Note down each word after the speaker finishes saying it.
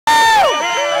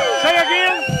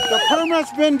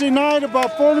permit's been denied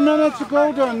about 40 minutes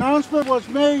ago. The announcement was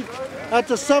made at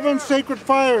the 7 Sacred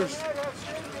Fires.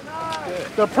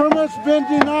 The permit's been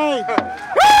denied.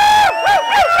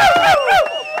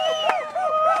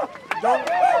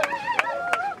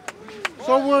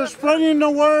 So we're spreading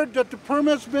the word that the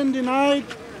permit's been denied.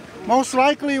 Most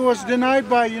likely it was denied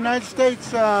by United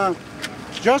States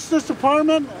Justice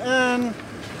Department and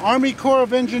Army Corps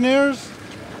of Engineers.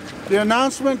 The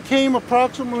announcement came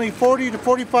approximately 40 to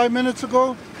 45 minutes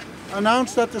ago,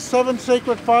 announced at the 7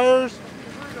 Sacred Fires.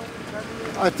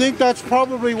 I think that's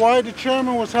probably why the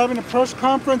chairman was having a press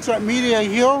conference at Media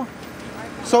Hill.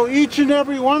 So each and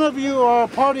every one of you are a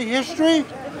part of history.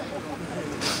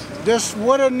 This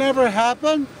would have never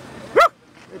happened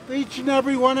if each and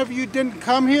every one of you didn't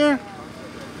come here.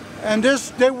 And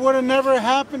this would have never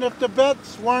happened if the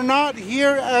vets were not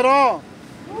here at all.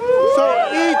 So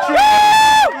each and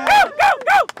every one of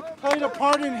you played a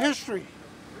part in history.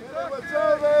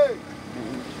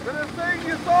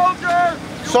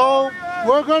 So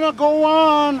we're going to go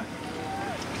on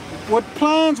with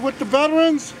plans with the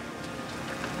veterans.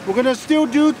 We're going to still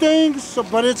do things,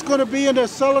 but it's going to be in a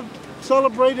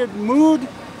celebrated mood.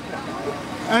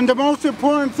 And the most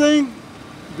important thing,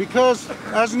 because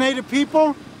as Native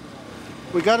people,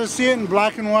 we got to see it in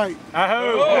black and white.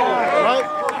 Right?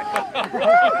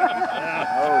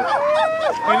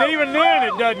 And even then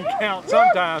it doesn't count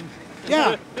sometimes.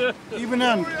 Yeah, even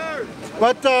then.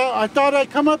 But I thought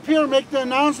I'd come up here and make the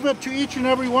announcement to each and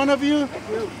every one of you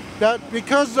that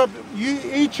because of you,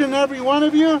 each and every one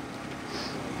of you,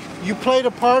 you played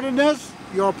a part in this.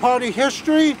 You're a part of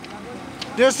history.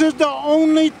 This is the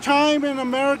only time in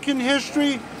American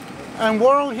history and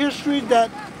world history that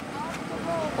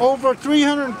over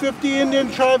 350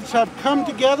 Indian tribes have come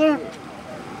together.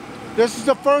 This is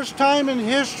the first time in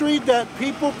history that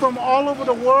people from all over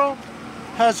the world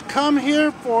has come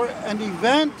here for an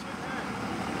event.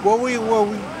 Well, we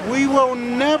will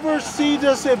never see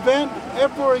this event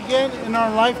ever again in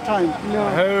our lifetime.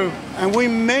 No. And we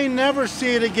may never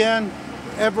see it again,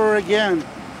 ever again.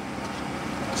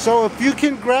 So if you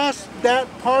can grasp that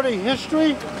part of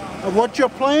history of what you're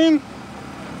playing,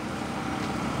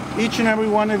 each and every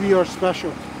one of you are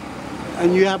special.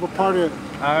 And you have a part of it.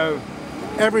 Oh.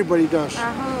 Everybody does.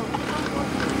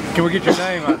 Can we get your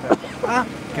name out there? Huh?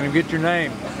 Can we get your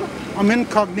name? I'm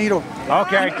incognito.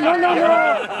 Okay.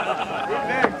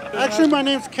 Actually, my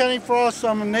name's Kenny Frost.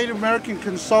 I'm a Native American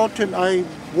consultant. I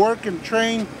work and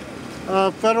train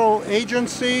federal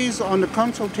agencies on the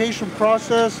consultation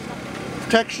process,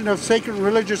 protection of sacred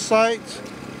religious sites,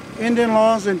 Indian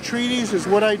laws and treaties is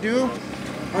what I do.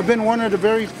 I've been one of the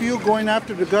very few going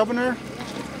after the governor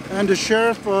and the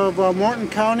sheriff of Morton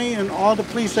County and all the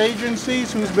police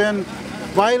agencies who's been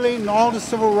violating all the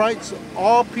civil rights of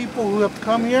all people who have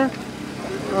come here.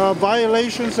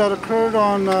 Violations that occurred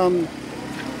on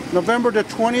November the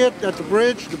 20th at the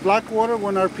bridge, the Blackwater,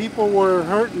 when our people were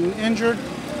hurt and injured.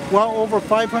 Well over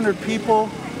 500 people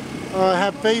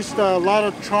have faced a lot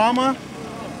of trauma,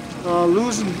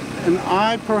 losing an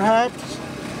eye perhaps,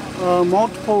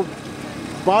 multiple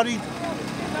body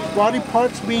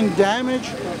parts being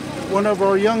damaged. One of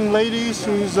our young ladies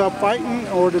who's fighting,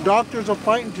 or the doctors are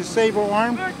fighting to save her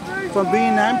arm from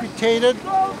being amputated,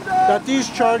 that these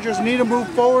charges need to move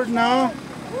forward now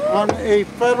on a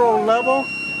federal level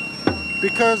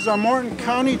because Morton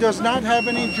County does not have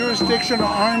any jurisdiction on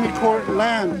Army Corps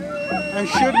land and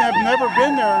should have never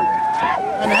been there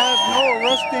and has no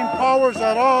arresting powers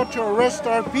at all to arrest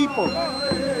our people.